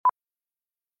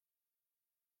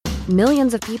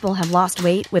Millions of people have lost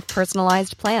weight with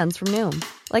personalized plans from Noom.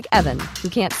 Like Evan, who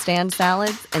can't stand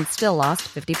salads and still lost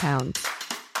 50 pounds.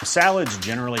 Salads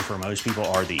generally for most people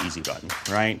are the easy button,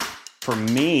 right? For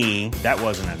me, that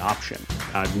wasn't an option.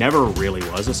 I never really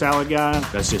was a salad guy.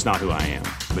 That's just not who I am.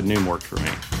 But Noom worked for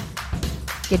me.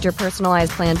 Get your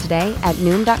personalized plan today at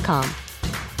Noom.com.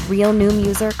 Real Noom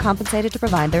user compensated to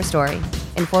provide their story.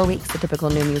 In 4 weeks, the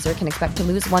typical Noom user can expect to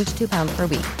lose 1 to 2 pounds per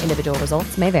week. Individual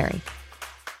results may vary.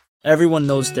 Everyone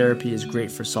knows therapy is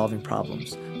great for solving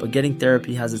problems, but getting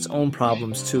therapy has its own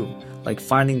problems too, like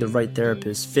finding the right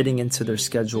therapist, fitting into their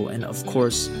schedule, and of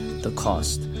course, the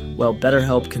cost. Well,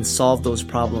 BetterHelp can solve those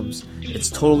problems. It's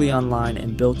totally online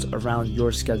and built around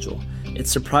your schedule.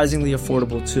 It's surprisingly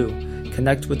affordable too.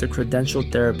 Connect with a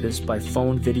credentialed therapist by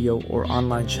phone, video, or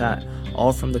online chat,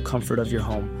 all from the comfort of your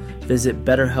home. Visit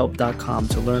BetterHelp.com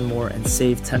to learn more and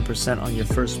save 10% on your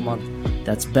first month.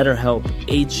 That's BetterHelp,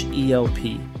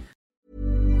 H-E-L-P.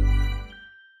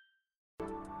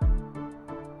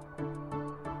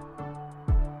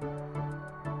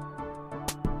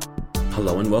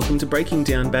 Hello and welcome to Breaking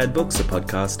Down Bad Books, a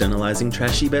podcast analysing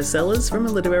trashy bestsellers from a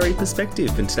literary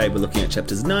perspective. And today we're looking at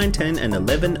chapters 9, 10 and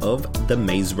 11 of The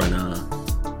Maze Runner.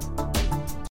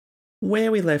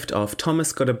 Where we left off,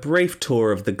 Thomas got a brief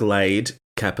tour of the glade,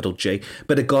 capital G,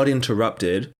 but it got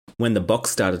interrupted when the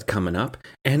box started coming up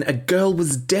and a girl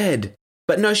was dead.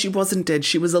 But no, she wasn't dead,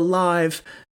 she was alive,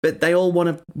 but they all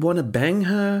want to bang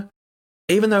her.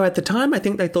 Even though at the time I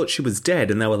think they thought she was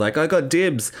dead and they were like, I got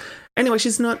dibs. Anyway,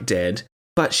 she's not dead,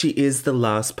 but she is the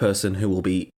last person who will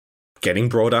be getting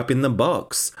brought up in the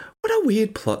box. What a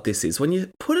weird plot this is. When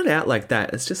you put it out like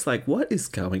that, it's just like, what is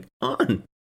going on?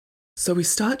 So we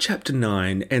start chapter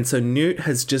 9, and so Newt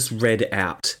has just read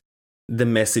out the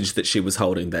message that she was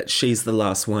holding, that she's the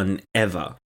last one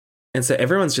ever. And so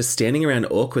everyone's just standing around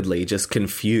awkwardly, just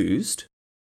confused.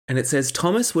 And it says,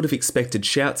 Thomas would have expected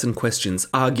shouts and questions,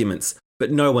 arguments,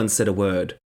 but no one said a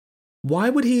word.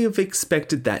 Why would he have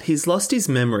expected that? He's lost his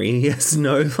memory. He has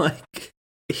no,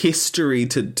 history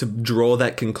to draw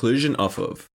that conclusion off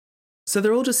of. So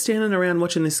they're all just standing around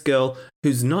watching this girl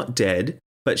who's not dead,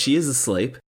 but she is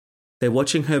asleep. They're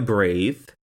watching her breathe.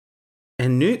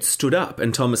 And Newt stood up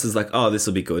and Thomas is like, oh, this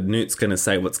will be good. Newt's going to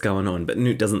say what's going on. But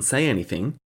Newt doesn't say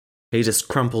anything. He just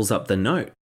crumples up the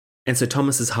note. And so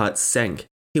Thomas's heart sank.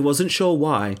 He wasn't sure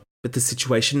why, but the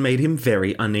situation made him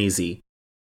very uneasy.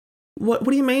 What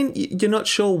do you mean you're not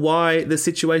sure why the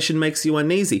situation makes you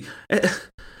uneasy?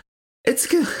 It's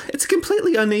a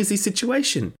completely uneasy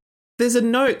situation. There's a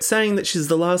note saying that she's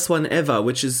the last one ever,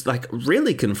 which is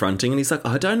really confronting. And he's like,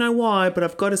 I don't know why, but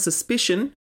I've got a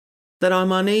suspicion that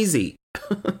I'm uneasy.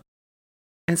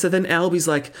 And so then Albie's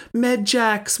like,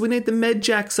 Medjacks, we need the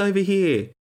Medjacks over here.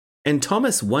 And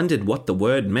Thomas wondered what the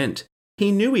word meant.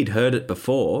 He knew he'd heard it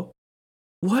before.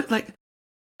 What,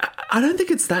 I don't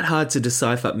think it's that hard to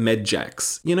decipher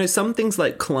Medjacks. You know, some things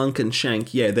like clunk and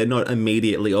shank, yeah, they're not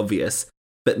immediately obvious.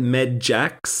 But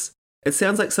Medjacks, it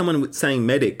sounds like someone saying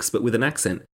medics, but with an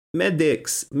accent.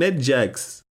 Medics,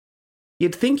 Medjacks.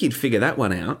 You'd think you'd figure that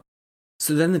one out.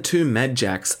 So then the two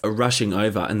Medjacks are rushing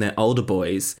over and they're older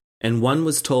boys, and one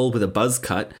was tall with a buzz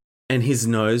cut and his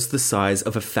nose the size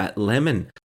of a fat lemon.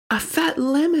 A fat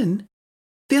lemon?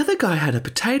 The other guy had a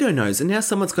potato nose and now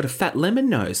someone's got a fat lemon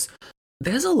nose.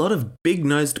 There's a lot of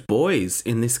big-nosed boys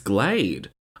in this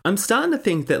glade. I'm starting to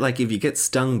think that, if you get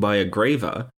stung by a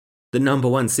griever, the number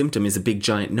one symptom is a big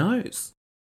giant nose.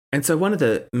 And so one of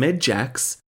the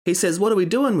Medjacks, he says, what are we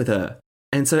doing with her?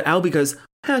 And so Albie goes,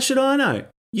 how should I know?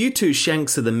 You two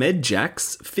shanks are the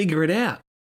Medjacks, figure it out.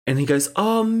 And he goes,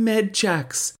 oh,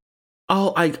 Medjacks.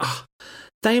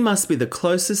 They must be the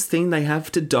closest thing they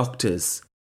have to doctors.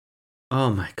 Oh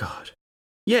my God.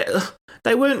 Yeah,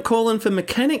 they weren't calling for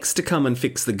mechanics to come and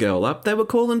fix the girl up. They were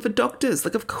calling for doctors,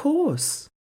 of course.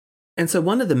 And so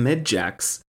one of the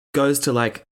Medjacks goes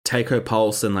to, take her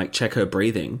pulse and, check her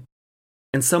breathing.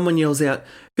 And someone yells out,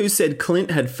 who said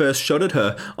Clint had first shot at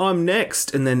her? I'm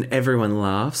next. And then everyone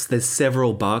laughs. There's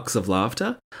several barks of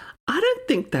laughter. I don't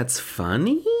think that's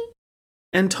funny.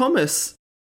 And Thomas,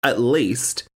 at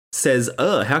least, says,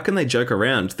 how can they joke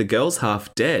around? The girl's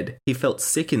half dead. He felt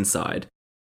sick inside.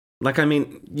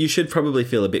 You should probably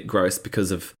feel a bit gross because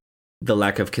of the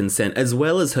lack of consent, as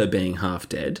well as her being half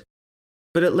dead.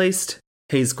 But at least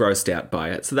he's grossed out by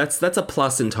it. So that's a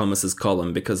plus in Thomas's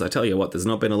column, because I tell you what, there's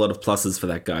not been a lot of pluses for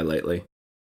that guy lately.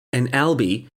 And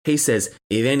Albie, he says,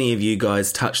 if any of you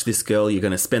guys touch this girl, you're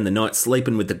going to spend the night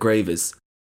sleeping with the grievers.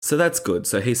 So that's good.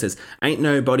 So he says, ain't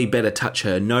nobody better touch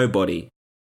her, nobody.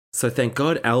 So thank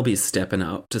God Albie's stepping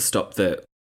up to stop the,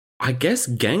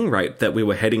 gang rape that we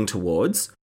were heading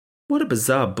towards. What a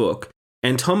bizarre book.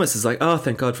 And Thomas is like, oh,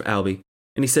 thank God for Albie.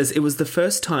 And he says it was the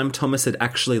first time Thomas had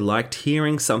actually liked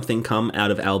hearing something come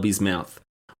out of Albie's mouth.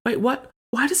 Wait, what?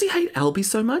 Why does he hate Albie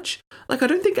so much? Like, I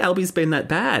don't think Albie's been that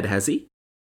bad, has he?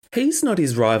 He's not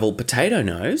his rival Potato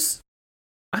Nose.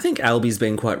 I think Albie's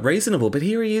been quite reasonable, but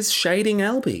here he is shading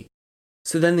Albie.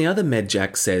 So then the other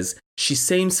Medjack says, she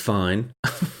seems fine.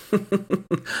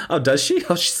 Oh, does she?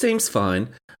 Oh, she seems fine.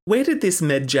 Where did this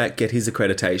Medjack get his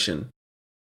accreditation?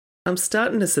 I'm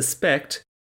starting to suspect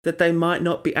that they might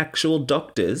not be actual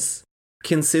doctors,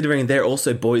 considering they're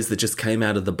also boys that just came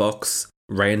out of the box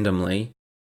randomly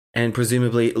and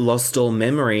presumably lost all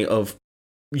memory of,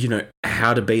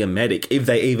 how to be a medic, if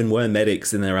they even were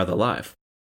medics in their other life.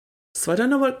 So I don't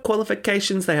know what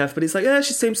qualifications they have, but he's like,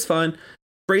 she seems fine.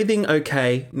 Breathing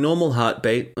okay, normal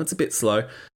heartbeat. It's a bit slow.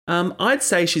 I'd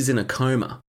say she's in a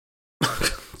coma.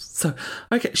 So,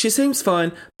 okay, she seems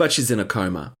fine, but she's in a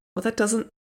coma. Well, that doesn't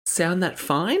sound that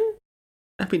fine.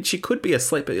 I mean, she could be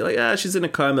asleep, but you're like, she's in a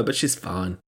coma, but she's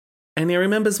fine. And he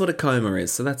remembers what a coma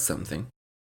is, so that's something.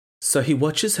 So he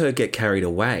watches her get carried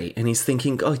away, and he's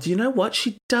thinking, oh, you know what?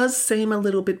 She does seem a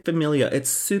little bit familiar.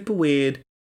 It's super weird.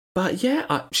 But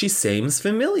yeah, she seems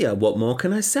familiar. What more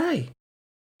can I say?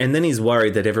 And then he's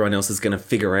worried that everyone else is going to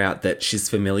figure out that she's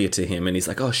familiar to him. And he's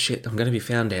like, oh shit, I'm going to be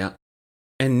found out.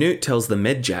 And Newt tells the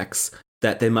Medjacks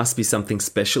that there must be something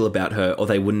special about her or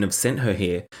they wouldn't have sent her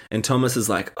here. And Thomas is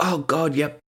like, oh God,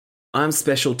 yep, I'm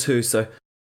special too. So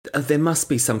there must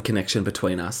be some connection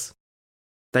between us.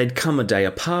 They'd come a day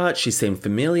apart. She seemed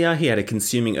familiar. He had a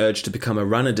consuming urge to become a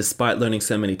runner despite learning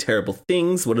so many terrible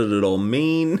things. What did it all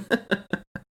mean?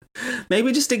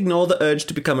 Maybe just ignore the urge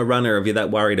to become a runner if you're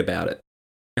that worried about it.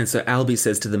 And so Albie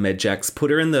says to the Medjacks,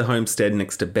 put her in the homestead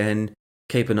next to Ben,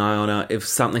 keep an eye on her. If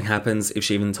something happens, if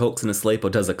she even talks in her sleep or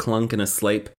does a clunk in her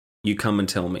sleep, you come and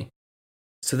tell me.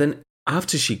 So then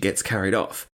after she gets carried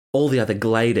off, all the other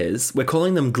Gladers, we're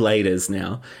calling them Gladers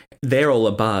now, they're all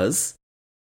abuzz,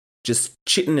 just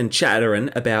chitting and chattering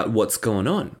about what's going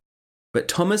on. But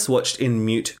Thomas watched in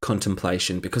mute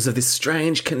contemplation because of this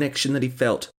strange connection that he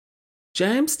felt.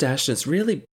 James Dashness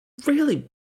really, really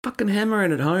fucking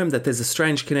hammering it home that there's a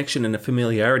strange connection and a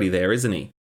familiarity there, isn't he?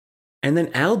 And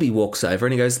then Albie walks over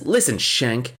and he goes, listen,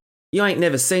 Shank, you ain't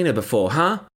never seen her before,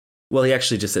 huh? Well, he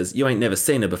actually just says, you ain't never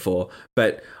seen her before,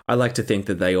 but I like to think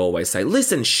that they always say,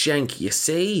 listen, Shank, you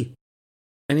see?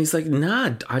 And he's like,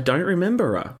 nah, I don't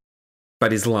remember her.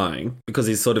 But he's lying because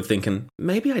he's sort of thinking,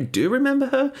 maybe I do remember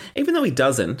her, even though he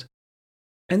doesn't.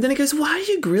 And then he goes, why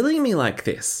are you grilling me like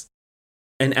this?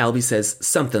 And Albie says,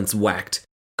 something's whacked.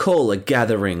 Call a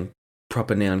gathering,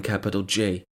 proper noun, capital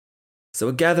G. So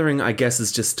a gathering, I guess,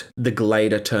 is just the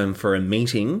Glader term for a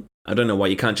meeting. I don't know why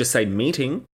you can't just say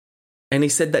meeting. And he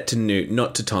said that to Newt,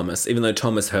 not to Thomas, even though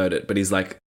Thomas heard it. But he's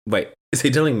like, wait, is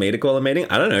he telling me to call a meeting?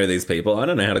 I don't know these people. I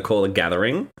don't know how to call a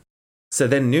gathering. So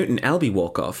then Newt and Albie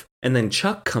walk off, and then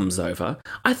Chuck comes over.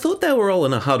 I thought they were all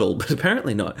in a huddle, but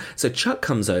apparently not. So Chuck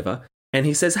comes over, and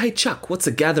he says, hey, Chuck, what's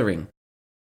a gathering?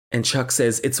 And Chuck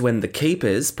says it's when the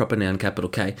keepers, proper noun, capital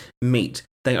K, meet.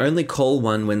 They only call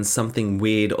one when something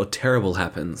weird or terrible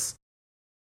happens.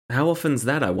 How often's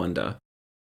that, I wonder?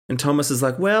 And Thomas is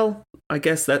like, well, I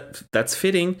guess that's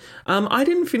fitting. I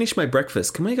didn't finish my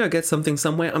breakfast. Can we go get something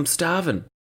somewhere? I'm starving.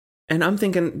 And I'm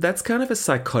thinking that's kind of a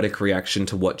psychotic reaction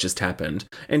to what just happened.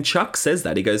 And Chuck says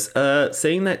that. He goes,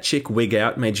 seeing that chick wig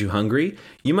out made you hungry?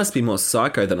 You must be more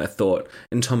psycho than I thought.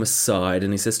 And Thomas sighed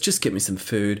and he says, just get me some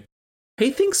food.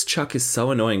 He thinks Chuck is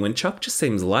so annoying when Chuck just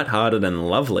seems lighthearted and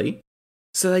lovely.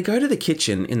 So they go to the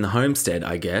kitchen in the homestead,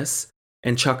 I guess.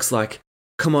 And Chuck's like,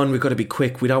 come on, we've got to be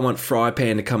quick. We don't want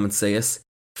Frypan to come and see us.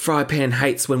 Frypan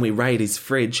hates when we raid his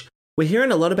fridge. We're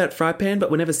hearing a lot about Frypan, but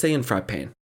we're never seeing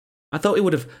Frypan. I thought we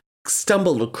would have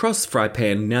stumbled across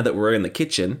Frypan now that we're in the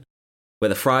kitchen, where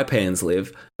the Frypans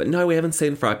live. But no, we haven't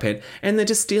seen Frypan. And they're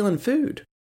just stealing food.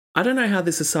 I don't know how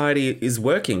this society is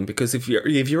working, because if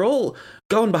you're all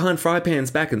going behind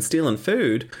Frypan's back and stealing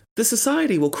food, the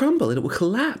society will crumble. It will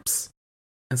collapse.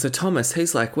 And so Thomas,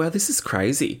 he's like, well, this is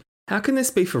crazy. How can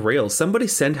this be for real? Somebody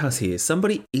sent us here.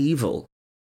 Somebody evil.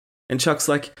 And Chuck's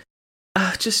like,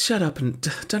 just shut up and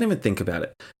don't even think about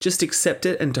it. Just accept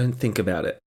it and don't think about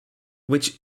it.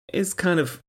 Which is kind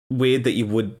of weird that you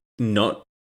would not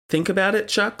think about it,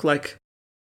 Chuck. Like,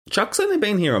 Chuck's only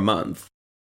been here a month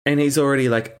and he's already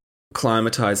like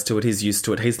climatized to it. He's used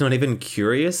to it. He's not even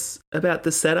curious about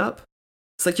the setup.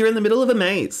 It's like you're in the middle of a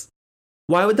maze.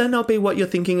 Why would that not be what you're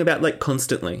thinking about like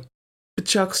constantly? But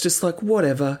Chuck's just like,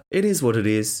 whatever, it is what it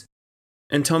is.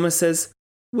 And Thomas says,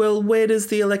 well, where does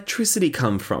the electricity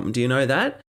come from? Do you know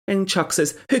that? And Chuck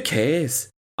says, who cares?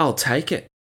 I'll take it.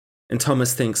 And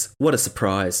Thomas thinks, what a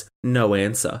surprise. No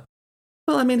answer.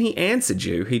 Well, I mean, he answered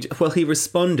you. He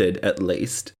responded at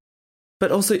least.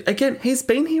 But also, again, he's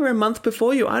been here a month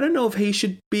before you. I don't know if he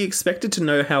should be expected to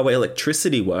know how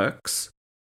electricity works.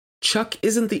 Chuck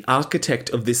isn't the architect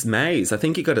of this maze. I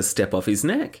think he got a step off his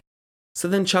neck. So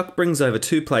then Chuck brings over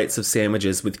 2 plates of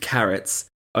sandwiches with carrots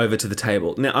over to the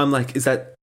table. Now, I'm like, is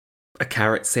that a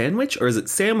carrot sandwich or is it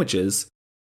sandwiches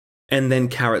and then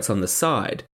carrots on the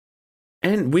side?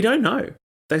 And we don't know.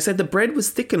 They said the bread was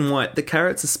thick and white, the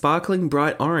carrots are sparkling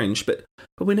bright orange, but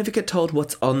we never get told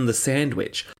what's on the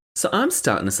sandwich. So I'm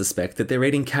starting to suspect that they're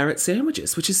eating carrot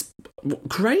sandwiches, which is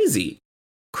crazy.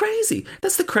 Crazy.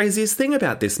 That's the craziest thing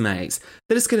about this maze.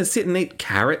 They're just going to sit and eat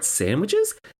carrot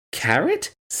sandwiches?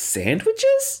 Carrot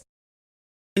sandwiches?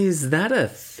 Is that a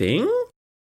thing?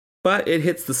 But it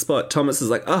hits the spot. Thomas is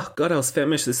like, oh, God, I was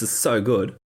famished. This is so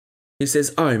good. He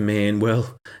says, oh, man,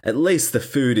 well, at least the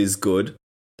food is good.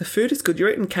 The food is good.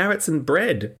 You're eating carrots and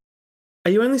bread.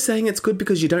 Are you only saying it's good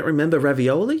because you don't remember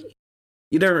ravioli?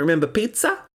 You don't remember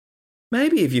pizza?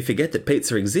 Maybe if you forget that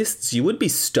pizza exists, you would be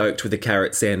stoked with a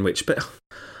carrot sandwich, but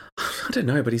I don't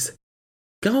know, but he's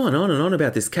going on and on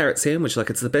about this carrot sandwich like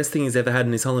it's the best thing he's ever had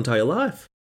in his whole entire life.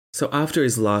 So after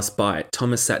his last bite,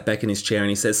 Thomas sat back in his chair and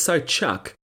he says, so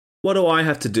Chuck, what do I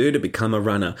have to do to become a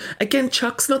runner? Again,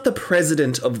 Chuck's not the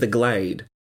president of the Glade.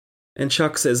 And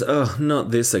Chuck says, oh,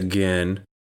 not this again.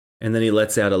 And then he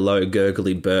lets out a low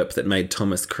gurgly burp that made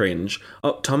Thomas cringe.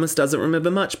 Oh, Thomas doesn't remember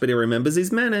much, but he remembers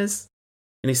his manners.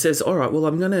 And he says, all right, well,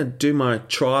 I'm going to do my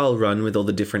trial run with all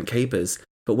the different keepers,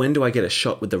 but when do I get a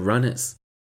shot with the runners?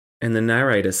 And the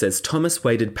narrator says Thomas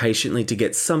waited patiently to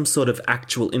get some sort of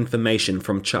actual information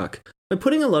from Chuck. We're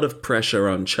putting a lot of pressure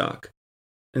on Chuck.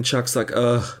 And Chuck's like,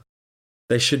 ugh,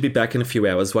 they should be back in a few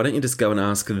hours. Why don't you just go and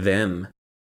ask them?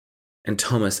 And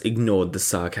Thomas ignored the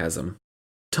sarcasm.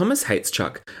 Thomas hates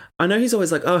Chuck. I know he's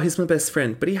always like, oh, he's my best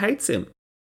friend, but he hates him.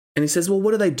 And he says, well,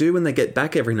 what do they do when they get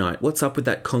back every night? What's up with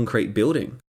that concrete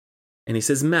building? And he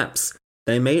says, maps.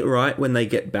 They meet right when they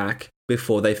get back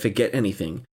before they forget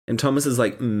anything. And Thomas is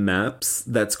like, maps?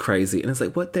 That's crazy. And it's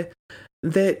like, what?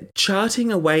 They're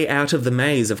charting a way out of the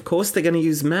maze. Of course they're going to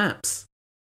use maps.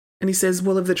 And he says,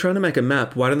 well, if they're trying to make a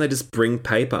map, why don't they just bring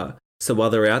paper? So while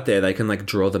they're out there, they can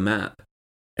draw the map.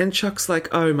 And Chuck's like,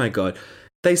 oh my God.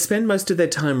 They spend most of their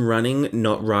time running,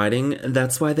 not riding.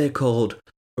 That's why they're called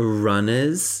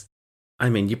runners. I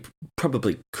mean, you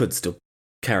probably could still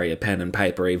carry a pen and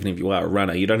paper even if you are a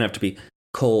runner. You don't have to be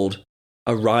called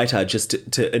a writer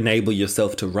just to enable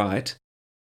yourself to write.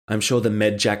 I'm sure the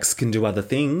medjacks can do other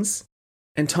things.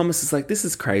 And Thomas is like, this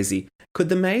is crazy. Could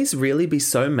the maze really be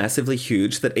so massively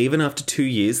huge that even after 2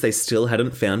 years they still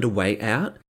hadn't found a way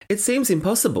out? It seems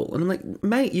impossible. And I'm like,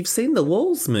 mate, you've seen the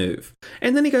walls move.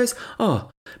 And then he goes, oh,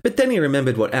 but then he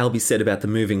remembered what Albie said about the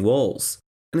moving walls.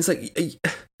 And it's like,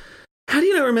 how do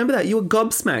you not remember that? You were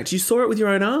gobsmacked. You saw it with your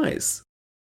own eyes.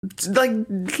 Like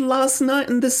last night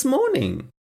and this morning.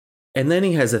 And then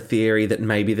he has a theory that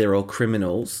maybe they're all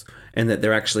criminals and that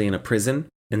they're actually in a prison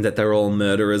and that they're all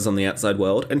murderers on the outside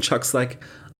world. And Chuck's like,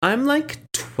 I'm like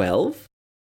 12.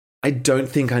 I don't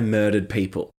think I murdered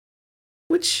people.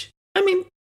 Which, I mean,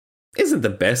 isn't the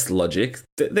best logic.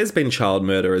 There's been child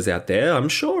murderers out there. I'm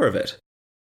sure of it.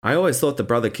 I always thought the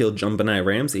brother killed JonBenet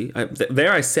Ramsey.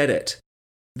 There I said it.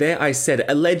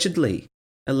 Allegedly.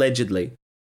 Allegedly.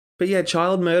 But yeah,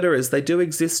 child murderers, they do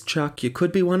exist, Chuck. You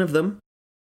could be one of them.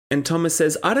 And Thomas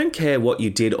says, I don't care what you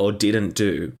did or didn't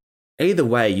do. Either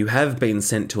way, you have been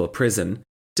sent to a prison.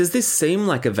 Does this seem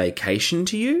like a vacation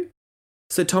to you?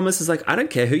 So Thomas is like, I don't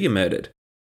care who you murdered.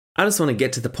 I just want to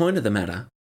get to the point of the matter.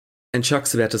 And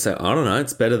Chuck's about to say, I don't know,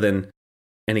 it's better than...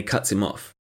 And he cuts him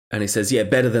off. And he says, yeah,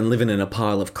 better than living in a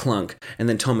pile of clunk. And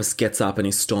then Thomas gets up and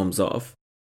he storms off.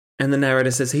 And the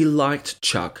narrator says he liked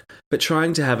Chuck, but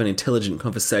trying to have an intelligent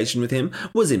conversation with him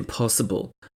was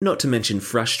impossible, not to mention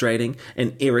frustrating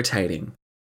and irritating.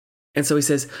 And so he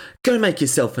says, go make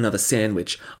yourself another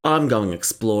sandwich. I'm going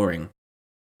exploring.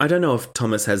 I don't know if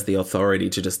Thomas has the authority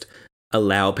to just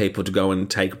allow people to go and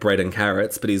take bread and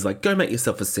carrots, but he's like, go make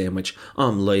yourself a sandwich.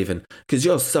 I'm leaving because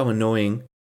you're so annoying.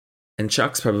 And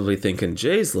Chuck's probably thinking,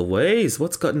 geez Louise,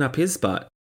 what's gotten up his butt?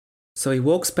 So he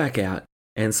walks back out.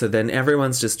 And so then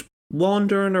everyone's just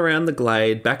wandering around the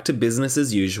glade, back to business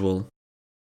as usual.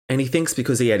 And he thinks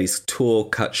because he had his tour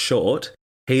cut short,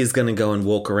 he's going to go and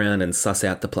walk around and suss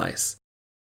out the place.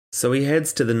 So he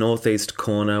heads to the northeast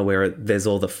corner where there's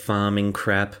all the farming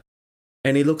crap.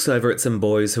 And he looks over at some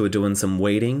boys who are doing some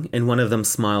weeding, and one of them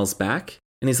smiles back.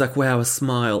 And he's like, wow, a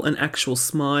smile, an actual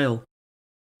smile.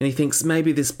 And he thinks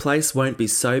maybe this place won't be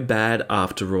so bad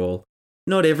after all.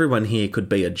 Not everyone here could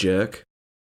be a jerk.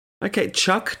 Okay,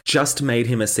 Chuck just made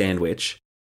him a sandwich.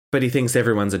 but he thinks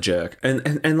everyone's a jerk.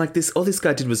 And like this, all this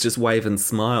guy did was just wave and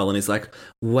smile, and he's like,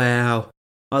 wow,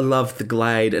 I love the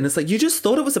Glade. And it's like, you just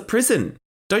thought it was a prison.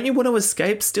 Don't you want to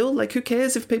escape still? Like, who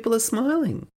cares if people are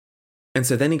smiling? And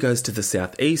so then he goes to the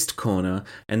southeast corner,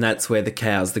 and that's where the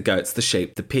cows, the goats, the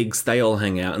sheep, the pigs, they all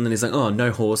hang out. And then he's like, oh,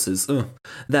 no horses. Ugh,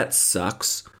 that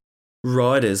sucks.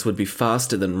 Riders would be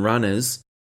faster than runners.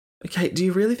 Okay, do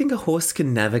you really think a horse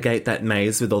can navigate that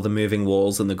maze with all the moving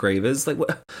walls and the grievers? Like,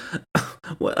 what?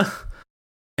 What?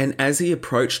 And as he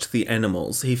approached the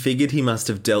animals, he figured he must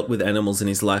have dealt with animals in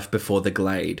his life before the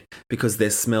Glade, because their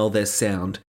smell, their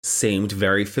sound, seemed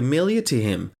very familiar to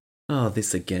him. Oh,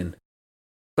 this again.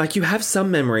 Like, you have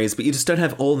some memories, but you just don't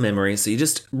have all memories, so you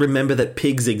just remember that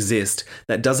pigs exist.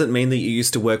 That doesn't mean that you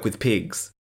used to work with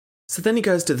pigs. So then he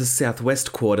goes to the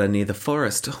southwest quarter near the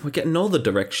forest. Oh, we're getting all the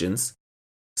directions.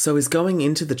 So he's going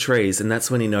into the trees, and that's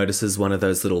when he notices one of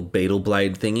those little beetle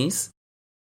blade thingies.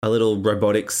 A little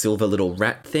robotic silver little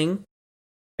rat thing.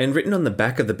 And written on the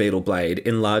back of the beetle blade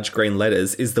in large green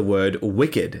letters is the word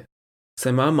wicked.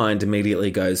 So my mind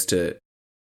immediately goes to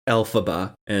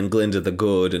Elphaba and Glinda the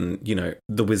Good and, you know,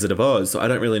 the Wizard of Oz. So I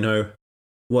don't really know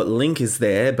what link is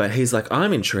there, but he's like,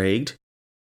 I'm intrigued.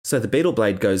 So the beetle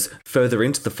blade goes further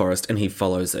into the forest and he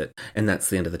follows it. And that's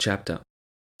the end of the chapter.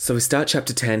 So we start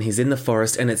chapter 10, he's in the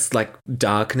forest and it's like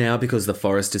dark now because the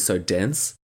forest is so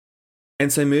dense.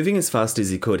 And so moving as fast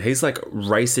as he could, he's like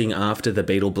racing after the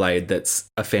beetle blade that's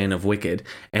a fan of Wicked,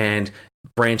 and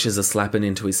branches are slapping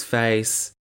into his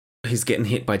face. He's getting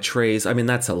hit by trees. I mean,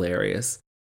 that's hilarious.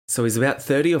 So he's about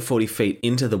 30 or 40 feet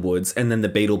into the woods, and then the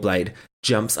beetle blade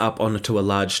jumps up onto a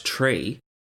large tree.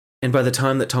 And by the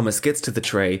time that Thomas gets to the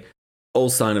tree, all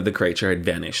sign of the creature had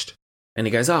vanished. And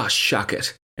he goes, oh, shuck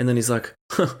it. And then he's like,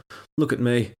 huh, look at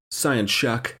me, saying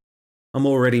shuck. I'm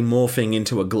already morphing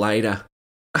into a glader.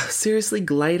 Seriously,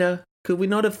 glader? Could we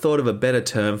not have thought of a better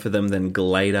term for them than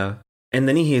glader? And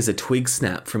then he hears a twig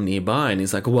snap from nearby, and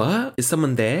he's like, what? Is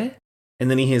someone there?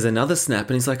 And then he hears another snap,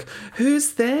 and he's like,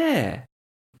 who's there?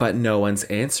 But no one's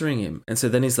answering him. And so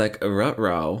then he's like,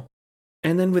 rut-row.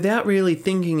 And then without really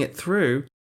thinking it through,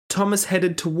 Thomas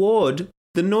headed toward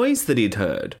the noise that he'd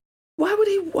heard. Why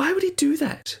would he do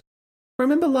that?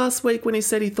 Remember last week when he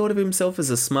said he thought of himself as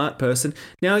a smart person?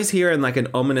 Now he's hearing like an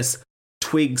ominous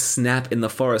twig snap in the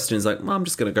forest and he's like, I'm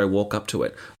just going to go walk up to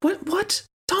it. What?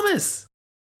 Thomas,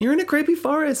 you're in a creepy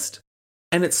forest.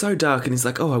 And it's so dark and he's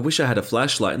like, oh, I wish I had a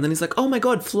flashlight. And then he's like, oh my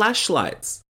God,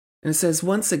 flashlights. And it says,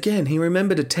 once again, he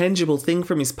remembered a tangible thing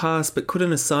from his past but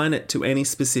couldn't assign it to any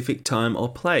specific time or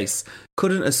place.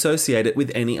 Couldn't associate it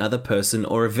with any other person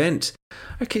or event.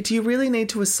 Okay, do you really need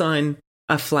to assign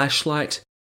a flashlight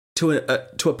to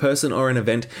a person or an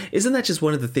event? Isn't that just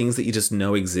one of the things that you just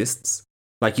know exists?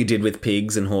 Like you did with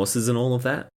pigs and horses and all of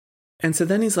that? And so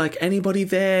then he's like, anybody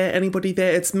there? Anybody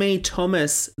there? It's me,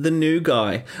 Thomas, the new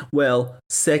guy. Well,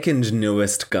 second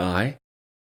newest guy.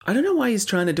 I don't know why he's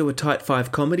trying to do a Tight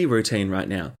 5 comedy routine right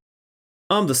now.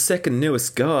 I'm the second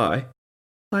newest guy.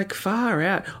 Like, far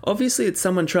out. Obviously, it's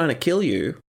someone trying to kill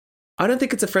you. I don't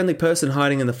think it's a friendly person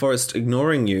hiding in the forest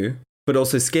ignoring you, but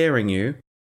also scaring you.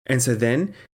 And so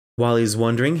then, while he's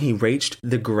wandering, he reached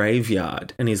the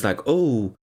graveyard. And he's like,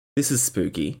 oh, this is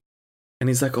spooky. And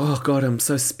he's like, oh, God, I'm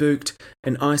so spooked.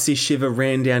 An icy shiver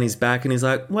ran down his back. And he's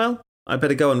like, well, I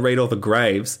better go and read all the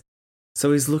graves.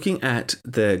 So he's looking at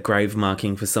the grave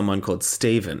marking for someone called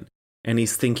Stephen, and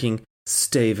he's thinking,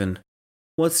 Stephen,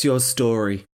 what's your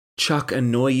story? Chuck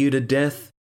annoy you to death?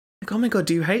 Like, oh my God,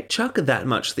 do you hate Chuck that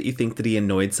much that you think that he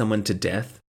annoyed someone to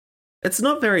death? It's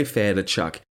not very fair to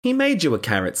Chuck. He made you a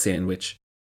carrot sandwich.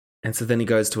 And so then he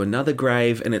goes to another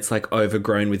grave, and it's like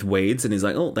overgrown with weeds, and he's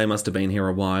like, oh, they must have been here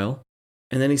a while.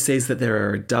 And then he sees that there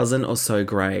are a dozen or so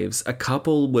graves. A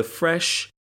couple were fresh,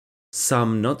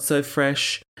 some not so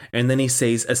fresh, and then he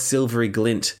sees a silvery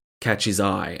glint catch his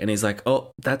eye, and he's like,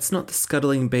 oh, that's not the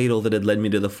scuttling beetle that had led me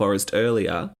to the forest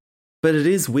earlier, but it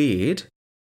is weird.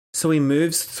 So he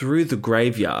moves through the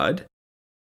graveyard,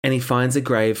 and he finds a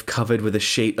grave covered with a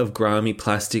sheet of grimy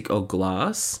plastic or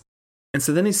glass, and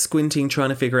so then he's squinting, trying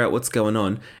to figure out what's going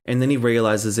on, and then he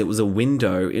realises it was a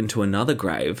window into another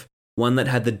grave, one that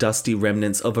had the dusty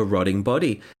remnants of a rotting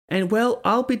body, and well,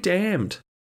 I'll be damned.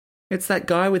 It's that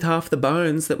guy with half the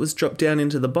bones that was dropped down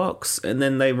into the box, and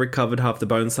then they recovered half the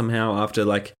bones somehow after,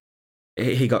 like,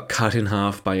 he got cut in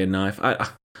half by a knife. I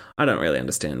don't really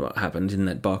understand what happened in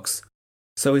that box.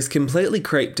 So he's completely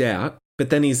creeped out,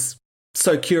 but then he's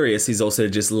so curious he's also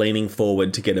just leaning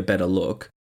forward to get a better look.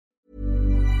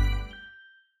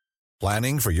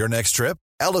 Planning for your next trip?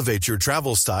 Elevate your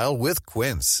travel style with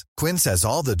Quince. Quince has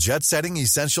all the jet-setting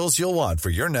essentials you'll want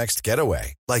for your next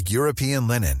getaway, like European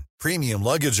linen, premium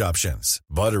luggage options,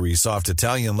 buttery soft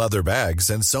Italian leather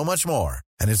bags, and so much more.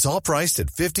 And it's all priced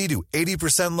at 50 to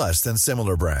 80% less than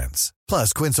similar brands.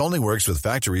 Plus, Quince only works with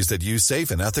factories that use safe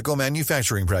and ethical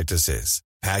manufacturing practices.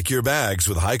 Pack your bags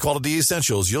with high-quality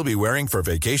essentials you'll be wearing for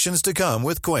vacations to come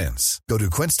with Quince. Go to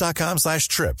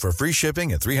quince.com/trip for free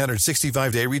shipping and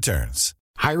 365-day returns.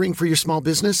 Hiring for your small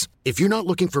business? If you're not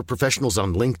looking for professionals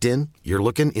on LinkedIn, you're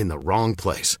looking in the wrong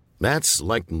place. That's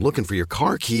like looking for your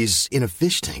car keys in a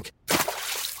fish tank.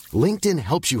 LinkedIn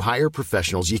helps you hire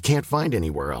professionals you can't find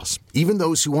anywhere else, even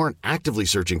those who aren't actively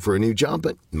searching for a new job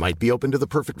but might be open to the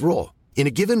perfect role. In a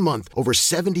given month, over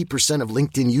 70% of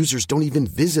LinkedIn users don't even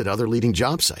visit other leading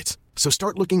job sites. So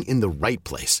start looking in the right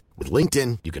place. With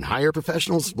LinkedIn, you can hire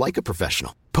professionals like a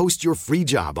professional. Post your free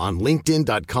job on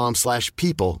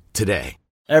linkedin.com/people today.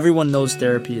 Everyone knows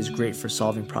therapy is great for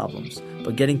solving problems,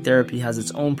 but getting therapy has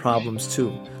its own problems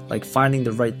too, like finding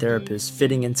the right therapist,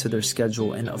 fitting into their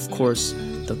schedule, and of course,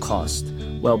 the cost.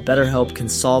 Well, BetterHelp can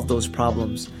solve those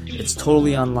problems. It's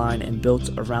totally online and built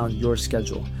around your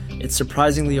schedule. It's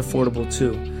surprisingly affordable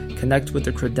too. Connect with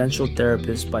a credentialed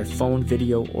therapist by phone,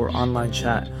 video, or online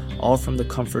chat, all from the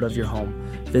comfort of your home.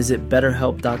 Visit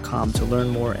BetterHelp.com to learn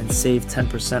more and save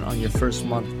 10% on your first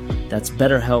month. That's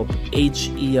BetterHelp,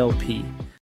 H-E-L-P.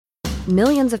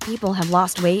 Millions of people have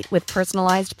lost weight with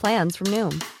personalized plans from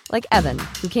Noom, like Evan,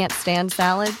 who can't stand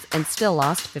salads and still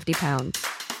lost 50 pounds.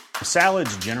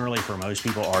 Salads generally for most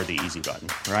people are the easy button,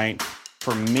 right?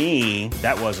 For me,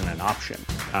 that wasn't an option.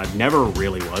 I never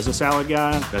really was a salad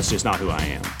guy. That's just not who I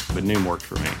am. But Noom worked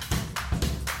for me.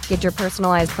 Get your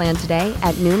personalized plan today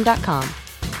at Noom.com.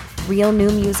 Real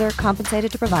Noom user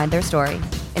compensated to provide their story.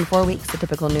 In 4 weeks, the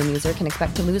typical Noom user can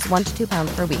expect to lose 1 to 2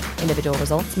 pounds per week. Individual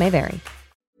results may vary.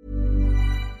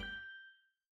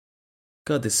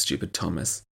 God, this stupid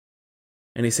Thomas.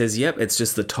 And he says, yep, it's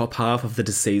just the top half of the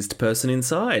deceased person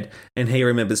inside. And he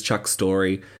remembers Chuck's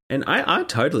story. And I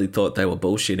totally thought they were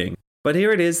bullshitting. But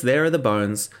here it is, there are the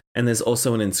bones. And there's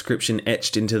also an inscription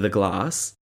etched into the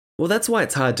glass. Well, that's why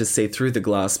it's hard to see through the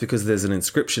glass, because there's an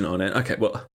inscription on it. Okay,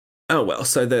 well,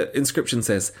 so the inscription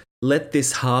says, "Let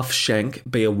this half shank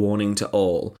be a warning to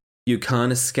all. You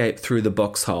can't escape through the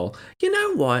box hole." You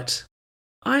know what?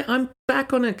 I'm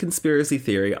back on a conspiracy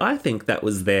theory. I think that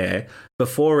was there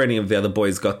before any of the other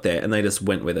boys got there and they just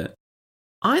went with it.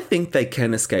 I think they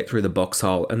can escape through the box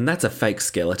hole, and that's a fake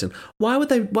skeleton. Why would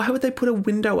they put a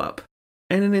window up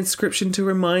and an inscription to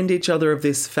remind each other of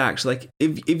this fact? Like,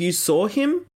 if you saw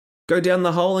him go down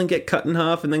the hole and get cut in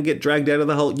half and then get dragged out of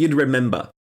the hole, you'd remember.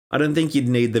 I don't think you'd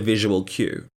need the visual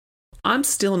cue. I'm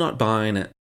still not buying it.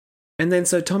 And then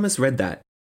so Thomas read that.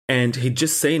 And he'd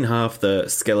just seen half the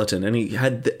skeleton and he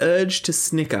had the urge to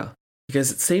snicker because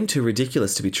it seemed too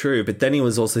ridiculous to be true, but then he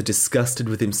was also disgusted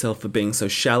with himself for being so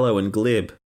shallow and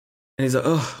glib. And he's like,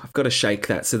 oh, I've got to shake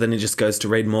that. So then he just goes to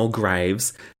read more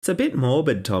graves. It's a bit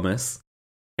morbid, Thomas.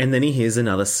 And then he hears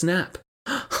another snap.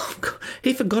 Oh, God.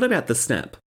 He forgot about the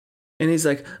snap. And he's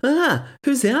like,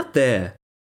 who's out there?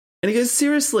 And he goes,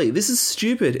 seriously, this is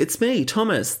stupid. It's me,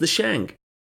 Thomas, the Shank.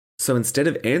 So instead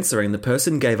of answering, the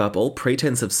person gave up all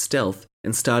pretense of stealth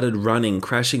and started running,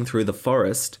 crashing through the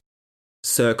forest,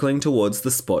 circling towards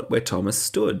the spot where Thomas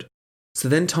stood. So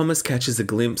then Thomas catches a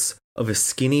glimpse of a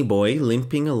skinny boy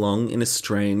limping along in a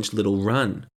strange little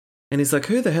run. And he's like,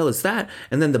 who the hell is that?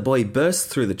 And then the boy bursts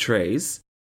through the trees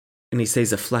and he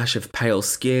sees a flash of pale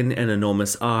skin and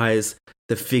enormous eyes.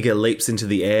 The figure leaps into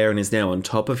the air and is now on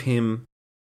top of him,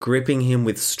 gripping him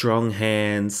with strong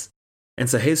hands. And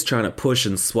so he's trying to push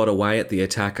and swat away at the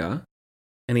attacker.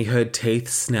 And he heard teeth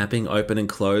snapping open and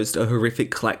closed, a horrific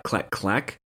clack, clack,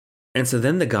 clack. And so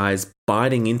then the guy's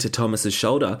biting into Thomas's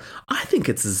shoulder. I think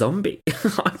it's a zombie.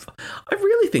 I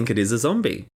really think it is a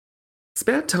zombie. It's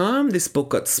about time this book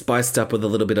got spiced up with a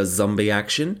little bit of zombie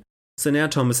action. So now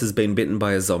Thomas has been bitten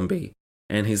by a zombie.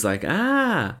 And he's like,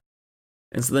 And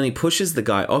so then he pushes the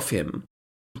guy off him.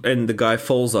 And the guy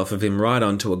falls off of him right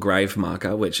onto a grave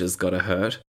marker, which has got to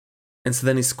hurt. And so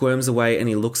then he squirms away and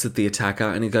he looks at the attacker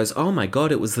and he goes, oh my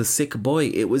God, it was the sick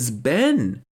boy. It was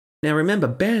Ben. Now remember,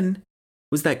 Ben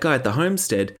was that guy at the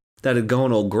homestead that had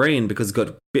gone all green because he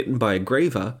got bitten by a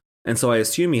griever. And so I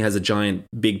assume he has a giant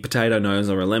big potato nose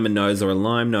or a lemon nose or a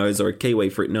lime nose or a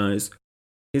kiwi fruit nose.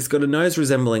 He's got a nose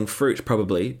resembling fruit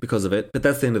probably because of it. But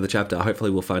that's the end of the chapter. Hopefully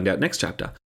we'll find out next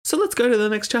chapter. So let's go to the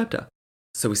next chapter.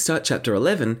 So we start chapter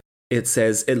 11. It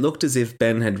says, it looked as if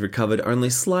Ben had recovered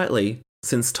only slightly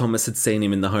since Thomas had seen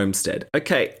him in the homestead.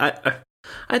 Okay,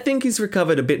 I think he's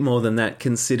recovered a bit more than that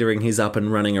considering he's up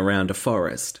and running around a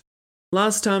forest.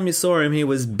 Last time you saw him, he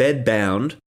was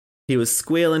bedbound. He was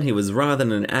squealing, he was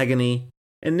writhing in agony.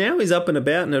 And now he's up and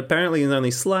about and apparently he's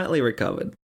only slightly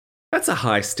recovered. That's a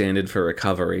high standard for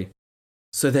recovery.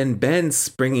 So then Ben's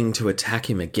springing to attack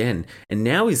him again, and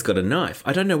now he's got a knife.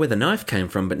 I don't know where the knife came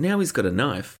from, but now he's got a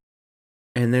knife.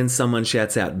 And then someone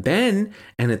shouts out, Ben,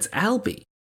 and it's Albie.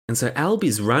 And so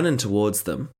Albie's running towards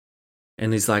them,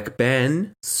 and he's like,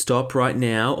 Ben, stop right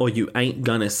now or you ain't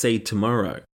gonna see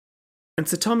tomorrow. And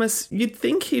so Thomas, you'd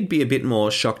think he'd be a bit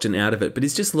more shocked and out of it, but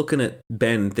he's just looking at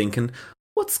Ben thinking,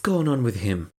 what's going on with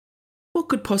him? What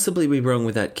could possibly be wrong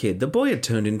with that kid? The boy had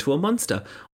turned into a monster.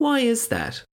 Why is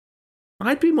that?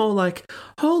 I'd be more like,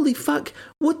 holy fuck,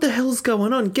 what the hell's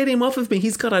going on? Get him off of me.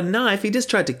 He's got a knife. He just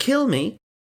tried to kill me.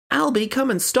 Albie,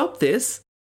 come and stop this.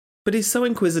 But he's so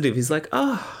inquisitive. He's like,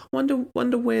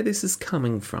 wonder where this is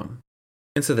coming from.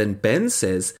 And so then Ben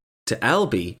says to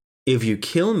Albie, if you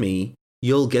kill me,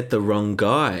 you'll get the wrong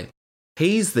guy.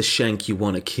 He's the shank you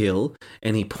want to kill.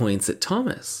 And he points at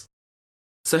Thomas.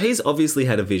 So he's obviously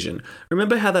had a vision.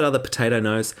 Remember how that other potato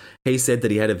nose, he said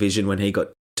that he had a vision when he got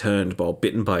turned while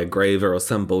bitten by a graver or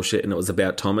some bullshit and it was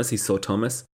about Thomas. He saw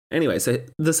Thomas. Anyway, so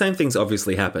the same thing's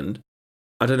obviously happened.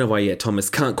 I don't know why Thomas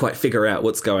can't quite figure out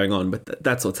what's going on, but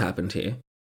that's what's happened here.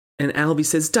 And Albie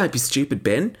says, don't be stupid,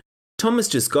 Ben. Thomas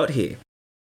just got here.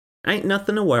 Ain't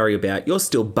nothing to worry about. You're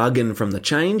still bugging from the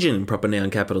changing, proper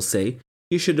noun capital C.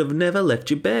 You should have never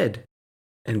left your bed.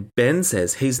 And Ben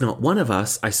says, he's not one of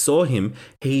us. I saw him.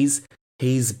 He's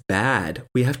bad.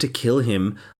 We have to kill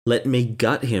him. Let me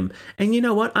gut him. And you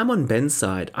know what? I'm on Ben's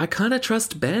side. I kind of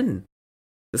trust Ben.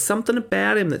 There's something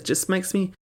about him that just makes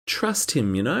me trust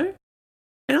him, you know?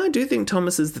 And I do think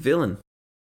Thomas is the villain.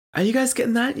 Are you guys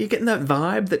getting that? You're getting that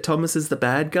vibe that Thomas is the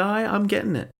bad guy? I'm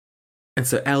getting it. And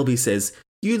so Albie says,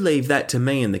 you leave that to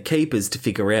me and the keepers to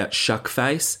figure out,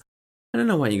 shuckface. I don't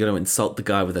know why you're going to insult the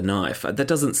guy with a knife. That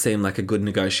doesn't seem like a good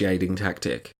negotiating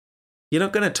tactic. You're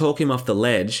not going to talk him off the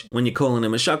ledge when you're calling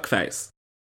him a shuckface.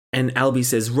 And Albie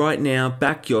says, right now,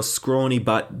 back your scrawny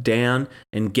butt down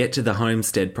and get to the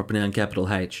homestead, proper noun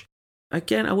capital H.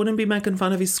 Again, I wouldn't be making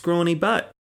fun of his scrawny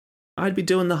butt. I'd be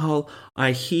doing the whole,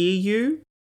 I hear you,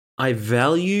 I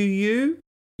value you,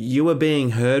 you are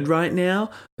being heard right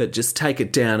now, but just take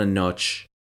it down a notch.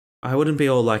 I wouldn't be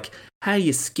all like, hey,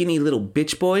 you skinny little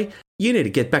bitch boy, you need to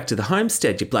get back to the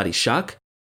homestead, you bloody shuck.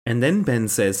 And then Ben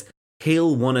says,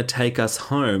 he'll want to take us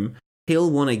home.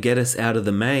 He'll want to get us out of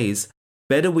the maze.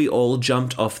 Better we all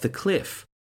jumped off the cliff.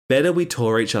 Better we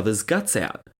tore each other's guts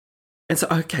out. And so,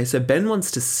 okay, so Ben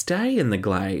wants to stay in the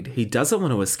glade. He doesn't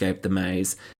want to escape the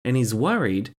maze. And he's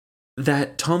worried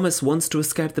that Thomas wants to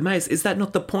escape the maze. Is that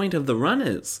not the point of the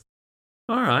runners?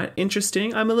 All right,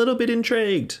 interesting. I'm a little bit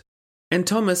intrigued. And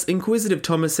Thomas, inquisitive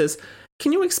Thomas says,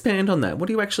 can you expand on that? What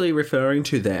are you actually referring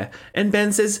to there? And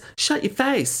Ben says, shut your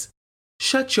face.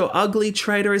 Shut your ugly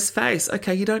traitorous face.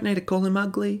 Okay, you don't need to call him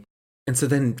ugly. And so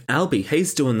then Albie,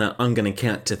 he's doing the I'm going to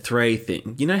count to 3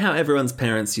 thing. You know how everyone's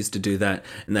parents used to do that?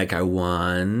 And they go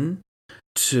 1,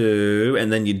 2,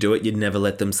 and then you do it. You'd never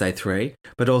let them say 3.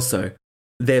 But also,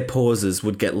 their pauses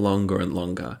would get longer and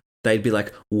longer. They'd be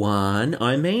like, 1,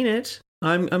 I mean it.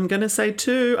 I'm going to say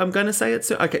 2. I'm going to say it.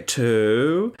 So okay,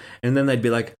 2. And then they'd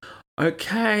be like,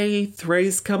 okay,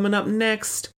 3's coming up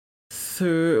next.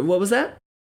 What was that?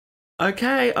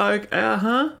 Okay,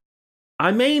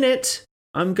 I mean it.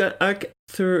 I'm going, okay,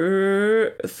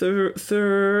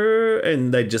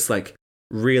 and they just like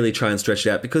really try and stretch it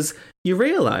out because you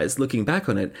realise, looking back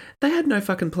on it, they had no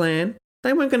fucking plan.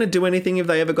 They weren't going to do anything if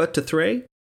they ever got to 3.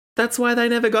 That's why they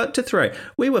never got to 3.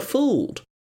 We were fooled.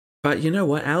 But you know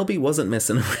what? Albie wasn't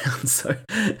messing around, so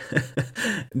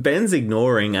Ben's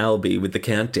ignoring Albie with the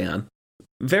countdown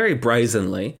very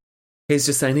brazenly. He's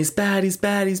just saying, he's bad, he's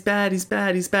bad, he's bad, he's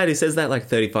bad, he's bad. He says that like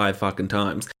 35 fucking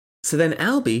times. So then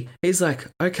Albie, he's like,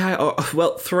 okay,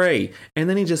 well, 3. And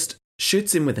then he just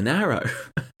shoots him with an arrow.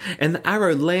 And the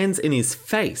arrow lands in his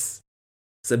face.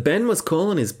 So Ben was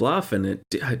calling his bluff and it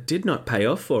did not pay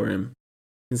off for him.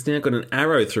 He's now got an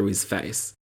arrow through his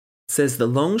face. It says the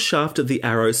long shaft of the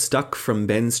arrow stuck from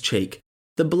Ben's cheek.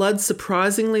 The blood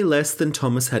surprisingly less than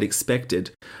Thomas had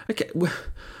expected. Okay,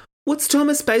 what's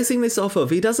Thomas basing this off of?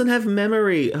 He doesn't have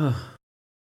memory. Oh.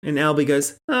 And Albie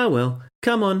goes, oh well,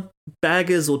 come on,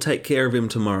 Baggers will take care of him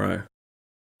tomorrow.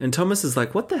 And Thomas is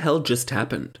like, what the hell just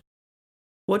happened?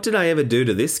 What did I ever do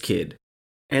to this kid?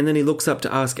 And then he looks up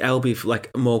to ask Albie for like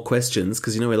more questions,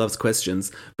 because you know he loves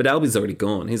questions, but Albie's already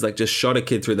gone. He's like just shot a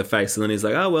kid through the face, and then he's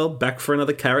like, oh well, back for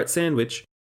another carrot sandwich.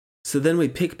 So then we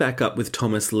pick back up with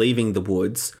Thomas leaving the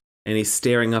woods, and he's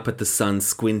staring up at the sun,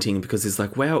 squinting, because he's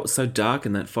like, wow, it was so dark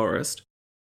in that forest.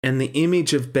 and the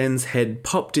image of Ben's head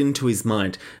popped into his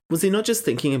mind. Was he not just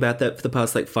thinking about that for the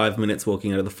past 5 minutes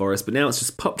walking out of the forest, but now it's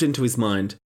just popped into his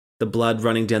mind? The blood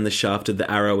running down the shaft of the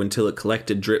arrow until it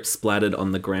collected, drip splattered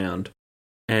on the ground.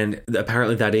 And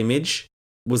apparently that image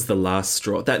was the last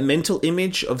straw. That mental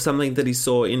image of something that he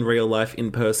saw in real life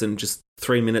in person just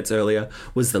 3 minutes earlier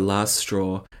was the last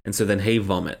straw. And so then he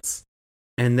vomits.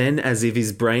 And then, as if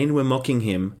his brain were mocking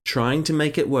him, trying to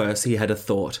make it worse, he had a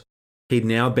thought. He'd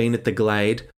now been at the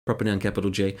Glade, proper noun capital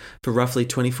G, for roughly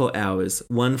 24 hours,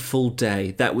 1 full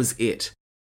day. That was it.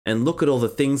 And look at all the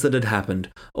things that had happened,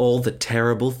 all the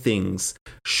terrible things.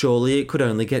 Surely it could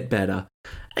only get better.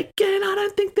 Again, I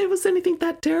don't think there was anything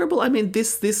that terrible. I mean,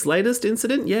 this latest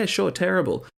incident, yeah, sure,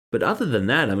 terrible. But other than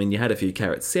that, I mean, you had a few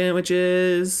carrot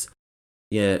sandwiches.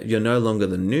 Yeah, you're no longer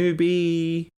the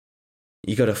newbie.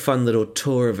 You got a fun little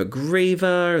tour of a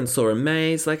griever and saw a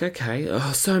maze. Like, okay,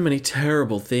 so many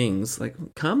terrible things. Like,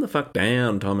 calm the fuck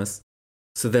down, Thomas.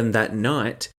 So then that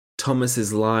night, Thomas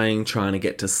is lying trying to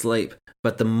get to sleep,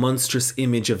 but the monstrous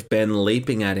image of Ben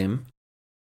leaping at him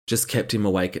just kept him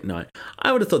awake at night.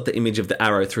 I would have thought the image of the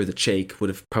arrow through the cheek would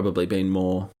have probably been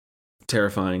more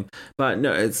terrifying. But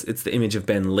no, it's the image of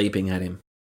Ben leaping at him.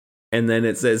 And then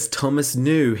it says, Thomas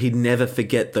knew he'd never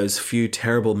forget those few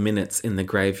terrible minutes in the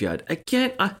graveyard.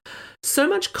 Again, so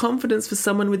much confidence for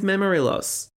someone with memory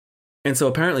loss. And so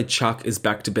apparently Chuck is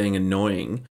back to being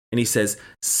annoying. And he says,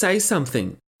 say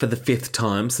something, for the 5th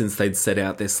time since they'd set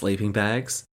out their sleeping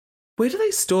bags. Where do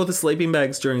they store the sleeping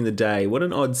bags during the day? What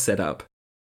an odd setup.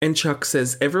 And Chuck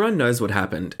says, everyone knows what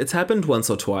happened. It's happened once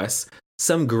or twice.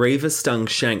 Some griever-stung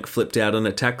shank flipped out and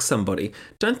attacked somebody.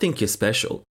 Don't think you're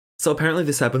special. So apparently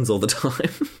this happens all the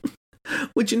time.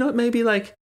 Would you not maybe,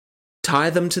 tie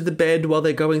them to the bed while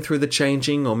they're going through the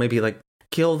changing, or maybe,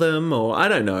 kill them, or I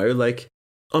don't know,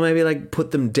 or maybe, put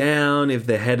them down if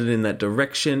they're headed in that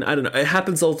direction? I don't know. It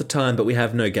happens all the time, but we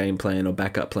have no game plan or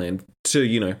backup plan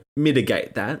to,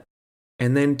 mitigate that.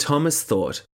 And then Thomas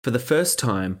thought, for the first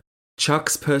time,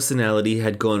 Chuck's personality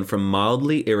had gone from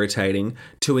mildly irritating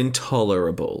to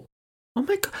intolerable. Oh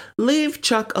my God, leave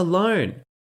Chuck alone.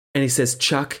 And he says,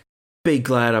 Chuck, be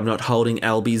glad I'm not holding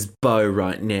Albie's bow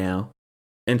right now.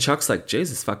 And Chuck's like,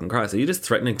 Jesus fucking Christ, are you just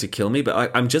threatening to kill me?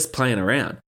 But I'm just playing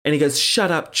around. And he goes,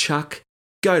 shut up, Chuck.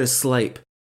 Go to sleep.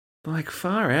 I'm like,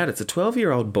 far out. It's a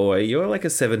 12-year-old boy. You're like a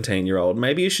 17-year-old.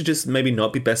 Maybe you should just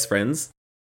not be best friends.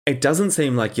 It doesn't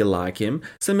seem like you like him,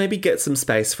 so maybe get some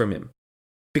space from him.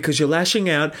 Because you're lashing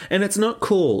out, and it's not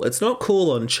cool. It's not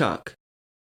cool on Chuck.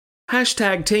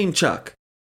 Hashtag Team Chuck.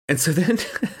 And so then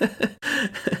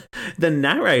the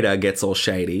narrator gets all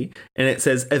shady, and it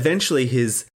says eventually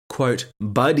his, quote,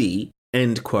 buddy,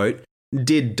 end quote,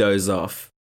 did doze off.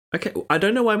 Okay, I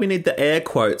don't know why we need the air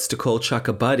quotes to call Chuck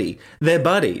a buddy. They're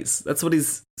buddies. That's what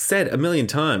he's said 1,000,000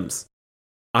 times.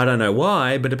 I don't know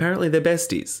why, but apparently they're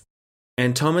besties.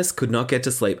 And Thomas could not get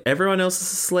to sleep. Everyone else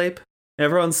is asleep.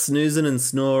 Everyone's snoozing and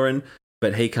snoring,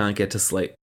 but he can't get to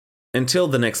sleep. Until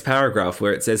the next paragraph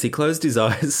where it says he closed his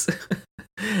eyes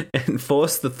and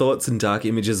forced the thoughts and dark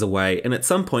images away, and at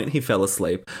some point he fell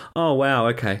asleep. Oh, wow,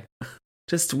 okay.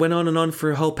 Just went on and on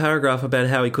for a whole paragraph about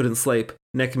how he couldn't sleep.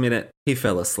 Next minute, he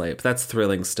fell asleep. That's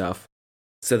thrilling stuff.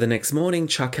 So the next morning,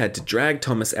 Chuck had to drag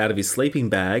Thomas out of his sleeping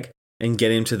bag and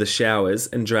get him to the showers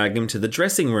and drag him to the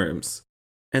dressing rooms.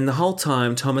 And the whole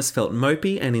time, Thomas felt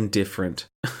mopey and indifferent.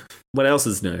 What else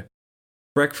is new?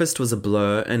 Breakfast was a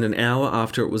blur, and an hour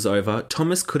after it was over,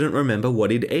 Thomas couldn't remember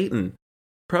what he'd eaten.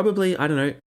 Probably, I don't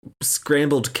know,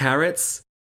 scrambled carrots?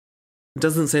 It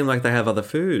doesn't seem like they have other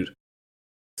food.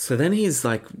 So then he's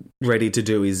ready to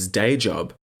do his day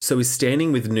job. So he's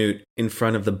standing with Newt in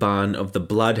front of the barn of the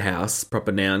Blood House,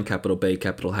 proper noun, capital B,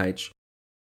 capital H.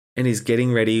 And he's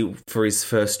getting ready for his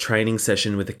first training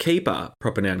session with a keeper,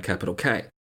 proper noun, capital K.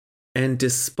 And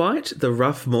despite the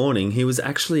rough morning, he was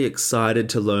actually excited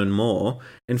to learn more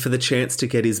and for the chance to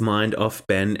get his mind off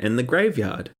Ben and the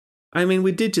graveyard. I mean,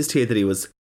 we did just hear that he was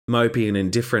mopey and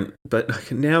indifferent, but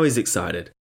now he's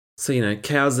excited. So,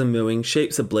 cows are mooing,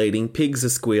 sheep are bleating, pigs are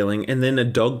squealing, and then a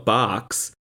dog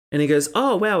barks. And he goes,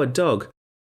 oh, wow, a dog.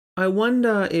 I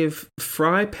wonder if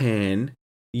Fry Pan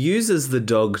uses the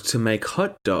dog to make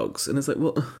hot dogs. And it's like,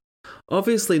 well,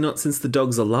 obviously not since the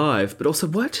dog's alive, but also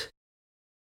what?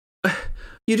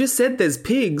 You just said there's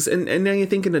pigs, and now you're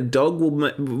thinking a dog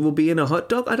will be in a hot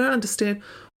dog? I don't understand.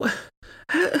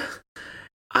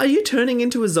 Are you turning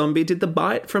into a zombie? Did the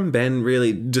bite from Ben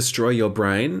really destroy your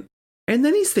brain? And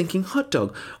then he's thinking, hot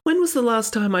dog. When was the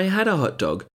last time I had a hot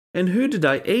dog? And who did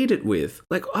I eat it with?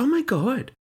 Oh my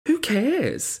God, who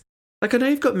cares? Like, I know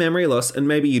you've got memory loss and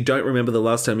maybe you don't remember the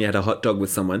last time you had a hot dog with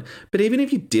someone, but even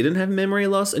if you didn't have memory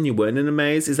loss and you weren't in a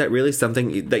maze, is that really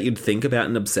something that you'd think about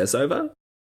and obsess over?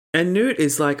 And Newt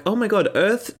is like, oh my God,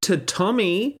 Earth to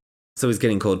Tommy. So he's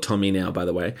getting called Tommy now, by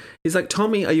the way. He's like,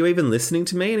 Tommy, are you even listening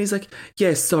to me? And he's like,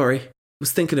 yeah, sorry, I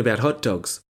was thinking about hot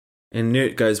dogs. And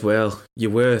Newt goes, well, you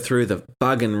were through the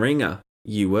bug and ringer.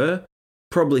 You were?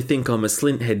 Probably think I'm a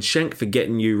slint-head shank for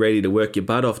getting you ready to work your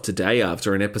butt off today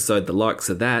after an episode the likes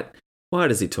of that. Why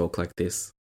does he talk like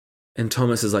this? And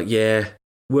Thomas is like, yeah,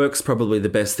 work's probably the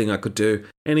best thing I could do.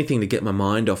 Anything to get my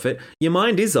mind off it. Your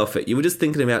mind is off it. You were just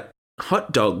thinking about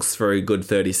hot dogs for a good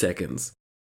 30 seconds.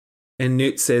 And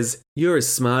Newt says, you're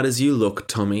as smart as you look,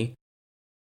 Tommy.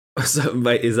 So,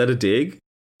 wait, is that a dig?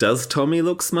 Does Tommy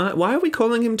look smart? Why are we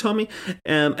calling him Tommy?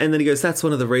 And then he goes, that's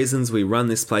one of the reasons we run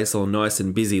this place all nice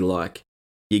and busy like.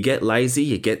 You get lazy,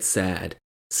 you get sad.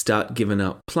 Start giving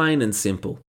up, plain and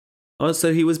simple. Oh,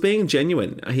 so he was being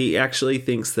genuine. He actually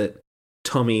thinks that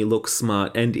Tommy looks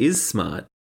smart and is smart.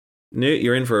 Newt,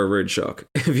 you're in for a rude shock,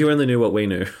 if you only knew what we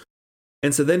knew.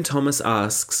 And so then Thomas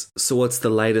asks, so what's the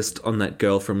latest on that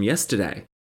girl from yesterday?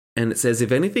 And it says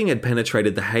if anything had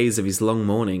penetrated the haze of his long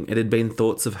morning, it had been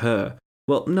thoughts of her.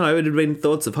 Well, no, it had been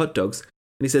thoughts of hot dogs.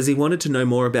 And he says he wanted to know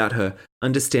more about her,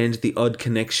 understand the odd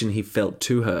connection he felt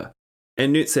to her.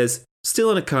 And Newt says,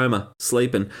 still in a coma,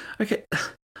 sleeping. Okay,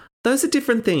 those are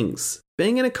different things.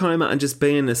 Being in a coma and just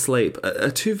being asleep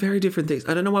are two very different things.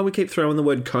 I don't know why we keep throwing the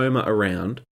word coma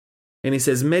around. And he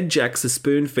says Medjacks are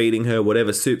spoon-feeding her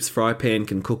whatever soups Fry Pan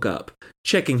can cook up,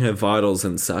 checking her vitals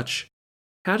and such.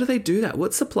 How do they do that?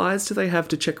 What supplies do they have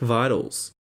to check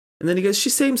vitals? And then he goes,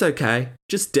 she seems okay,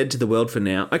 just dead to the world for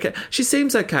now. Okay, she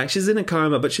seems okay. She's in a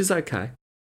coma, but she's okay.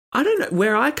 I don't know.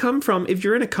 Where I come from, if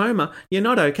you're in a coma, you're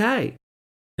not okay.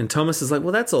 And Thomas is like,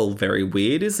 well, that's all very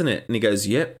weird, isn't it? And he goes,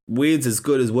 yep, weird's as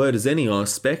good as word as any, I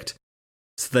expect.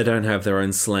 So they don't have their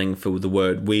own slang for the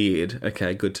word weird.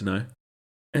 Okay, good to know.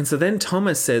 And so then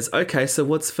Thomas says, okay, so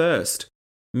what's first?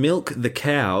 Milk the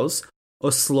cows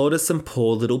or slaughter some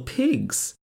poor little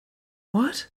pigs?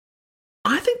 What?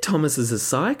 I think Thomas is a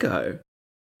psycho.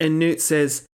 And Newt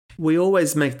says, we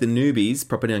always make the newbies,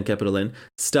 proper noun capital N,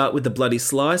 start with the bloody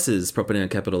slices, proper noun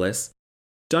capital S.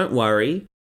 Don't worry.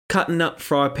 Cutting up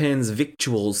Fry Pan's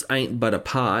victuals ain't but a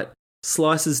part.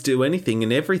 Slices do anything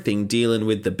and everything dealing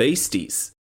with the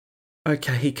beasties.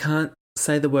 Okay, he can't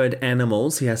say the word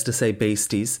animals, he has to say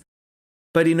beasties.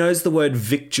 But he knows the word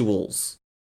victuals.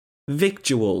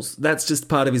 Victuals, that's just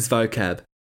part of his vocab.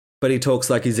 But he talks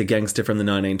like he's a gangster from the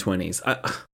 1920s.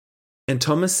 And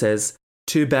Thomas says,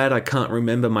 too bad I can't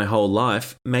remember my whole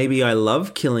life. Maybe I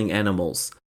love killing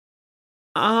animals.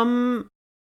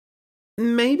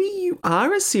 Maybe you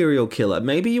are a serial killer.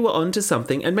 Maybe you were onto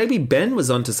something, and maybe Ben was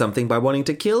onto something by wanting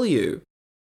to kill you.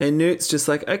 And Newt's just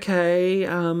like, okay,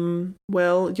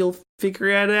 well, you'll figure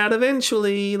it out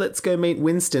eventually. Let's go meet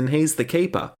Winston. He's the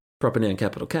keeper. Proper noun,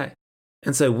 capital K.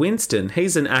 And so Winston,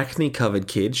 he's an acne-covered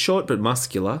kid, short but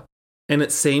muscular, and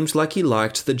it seemed like he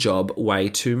liked the job way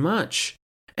too much.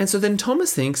 And so then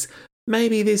Thomas thinks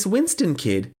maybe this Winston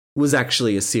kid was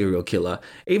actually a serial killer,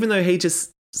 even though he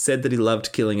just said that he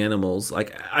loved killing animals.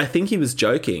 Like, I think he was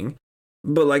joking,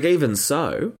 but like even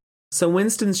so. So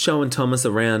Winston's showing Thomas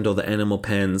around all the animal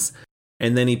pens,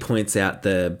 and then he points out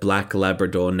the black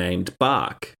Labrador named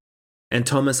Bark. And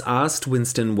Thomas asked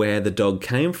Winston where the dog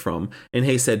came from, and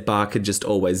he said Bark had just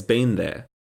always been there.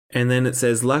 And then it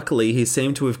says, luckily, he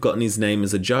seemed to have gotten his name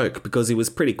as a joke because he was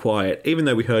pretty quiet, even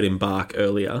though we heard him bark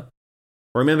earlier.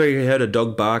 Remember he heard a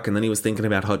dog bark and then he was thinking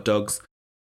about hot dogs?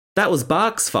 That was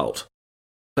Bark's fault.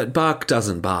 But Bark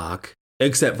doesn't bark,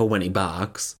 except for when he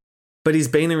barks. But he's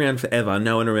been around forever.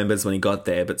 No one remembers when he got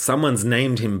there, but someone's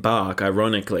named him Bark,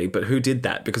 ironically. But who did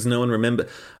that? Because no one remembers.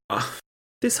 Oh,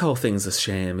 this whole thing's a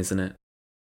sham, isn't it?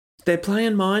 They're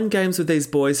playing mind games with these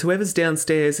boys. Whoever's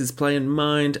downstairs is playing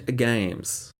mind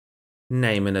games.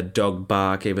 Naming a dog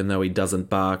Bark even though he doesn't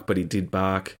bark, but he did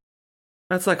bark.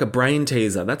 That's like a brain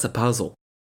teaser. That's a puzzle.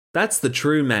 That's the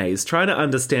true maze. Trying to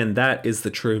understand that is the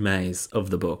true maze of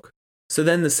the book. So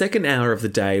then the second hour of the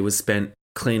day was spent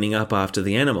cleaning up after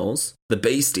the animals, the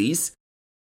beasties,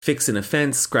 fixing a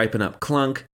fence, scraping up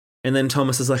Clunk, and then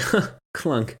Thomas is like, huh,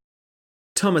 Clunk.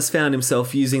 Thomas found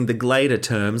himself using the Glader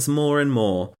terms more and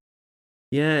more.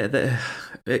 Yeah,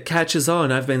 it catches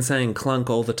on. I've been saying Clunk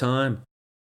all the time.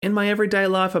 In my everyday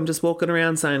life, I'm just walking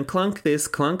around saying clunk this,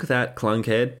 clunk that,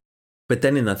 clunkhead. But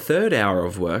then in the third hour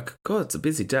of work, God, it's a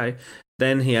busy day,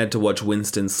 then he had to watch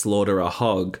Winston slaughter a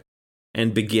hog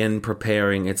and begin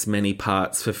preparing its many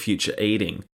parts for future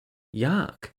eating.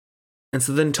 Yuck. And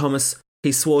so then Thomas,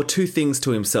 he swore two things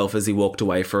to himself as he walked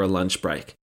away for a lunch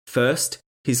break. First,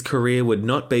 his career would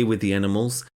not be with the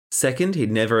animals. Second,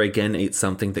 he'd never again eat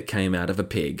something that came out of a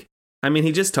pig. I mean,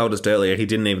 he just told us earlier he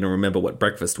didn't even remember what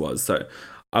breakfast was, so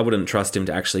I wouldn't trust him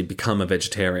to actually become a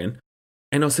vegetarian.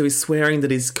 And also he's swearing that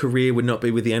his career would not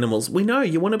be with the animals. We know,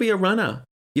 you want to be a runner.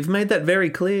 You've made that very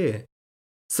clear.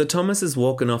 So Thomas is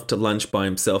walking off to lunch by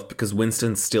himself because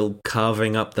Winston's still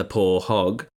carving up the poor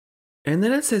hog. And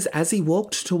then it says, as he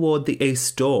walked toward the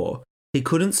east door, he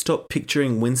couldn't stop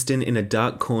picturing Winston in a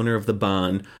dark corner of the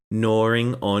barn,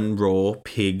 gnawing on raw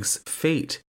pig's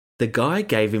feet. The guy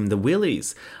gave him the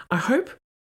willies. I hope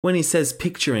when he says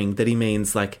picturing that he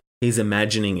means like he's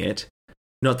imagining it,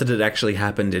 not that it actually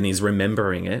happened and he's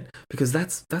remembering it, because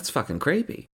that's fucking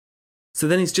creepy. So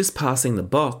then he's just passing the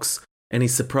box and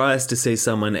he's surprised to see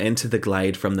someone enter the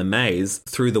glade from the maze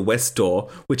through the west door,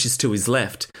 which is to his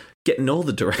left, getting all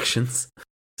the directions.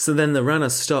 So then the runner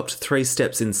stopped 3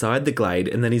 steps inside the glade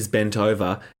and then he's bent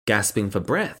over, gasping for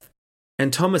breath.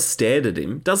 And Thomas stared at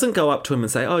him, doesn't go up to him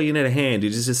and say, oh, you need a hand. He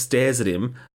just stares at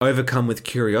him, overcome with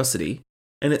curiosity.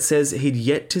 And it says he'd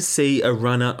yet to see a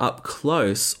runner up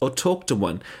close or talk to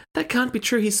one. That can't be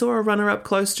true. He saw a runner up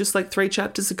close just like 3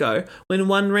 chapters ago when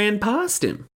one ran past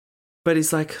him. But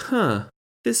he's like,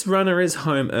 this runner is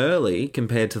home early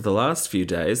compared to the last few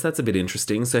days. That's a bit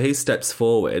interesting. So he steps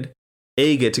forward,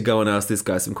 eager to go and ask this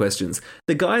guy some questions.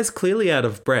 The guy's clearly out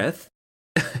of breath.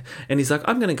 And he's like,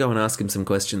 I'm going to go and ask him some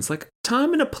questions. Like,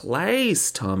 time and a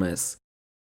place, Thomas.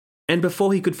 And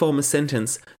before he could form a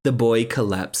sentence, the boy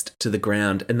collapsed to the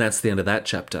ground. And that's the end of that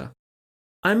chapter.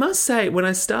 I must say, when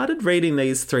I started reading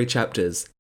these 3 chapters,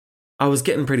 I was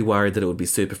getting pretty worried that it would be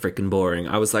super freaking boring.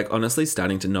 I was like, honestly,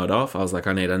 starting to nod off. I was like,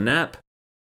 I need a nap.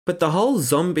 But the whole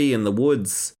zombie in the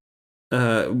woods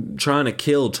trying to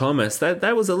kill Thomas,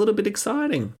 that was a little bit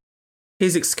exciting.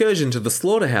 His excursion to the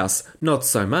slaughterhouse, not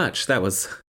so much. That was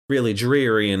really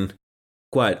dreary and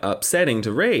quite upsetting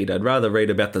to read. I'd rather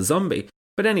read about the zombie.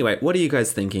 But anyway, what are you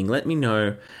guys thinking? Let me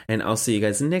know, and I'll see you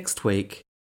guys next week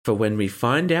for when we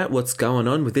find out what's going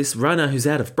on with this runner who's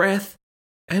out of breath.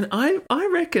 And I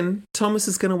reckon Thomas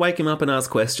is going to wake him up and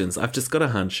ask questions. I've just got a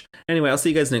hunch. Anyway, I'll see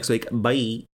you guys next week.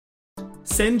 Bye.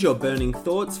 Send your burning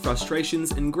thoughts,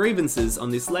 frustrations, and grievances on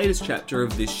this latest chapter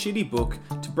of this shitty book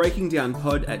to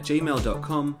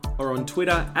breakingdownpod@gmail.com or on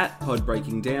Twitter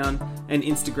 @podbreakingdown and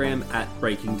Instagram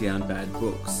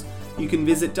 @breakingdownbadbooks. You can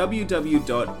visit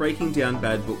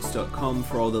www.breakingdownbadbooks.com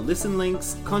for all the listen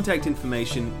links, contact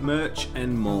information, merch,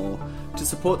 and more. To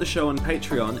support the show on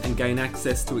Patreon and gain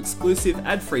access to exclusive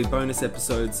ad-free bonus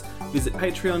episodes, visit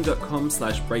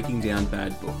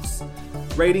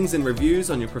patreon.com/breakingdownbadbooks. Ratings and reviews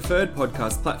on your preferred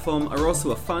podcast platform are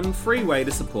also a fun, free way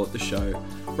to support the show.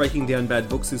 Breaking Down Bad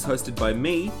Books is hosted by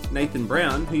me, Nathan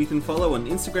Brown, who you can follow on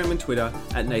Instagram and Twitter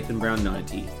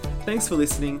 @NathanBrown90. Thanks for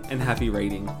listening and happy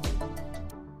reading.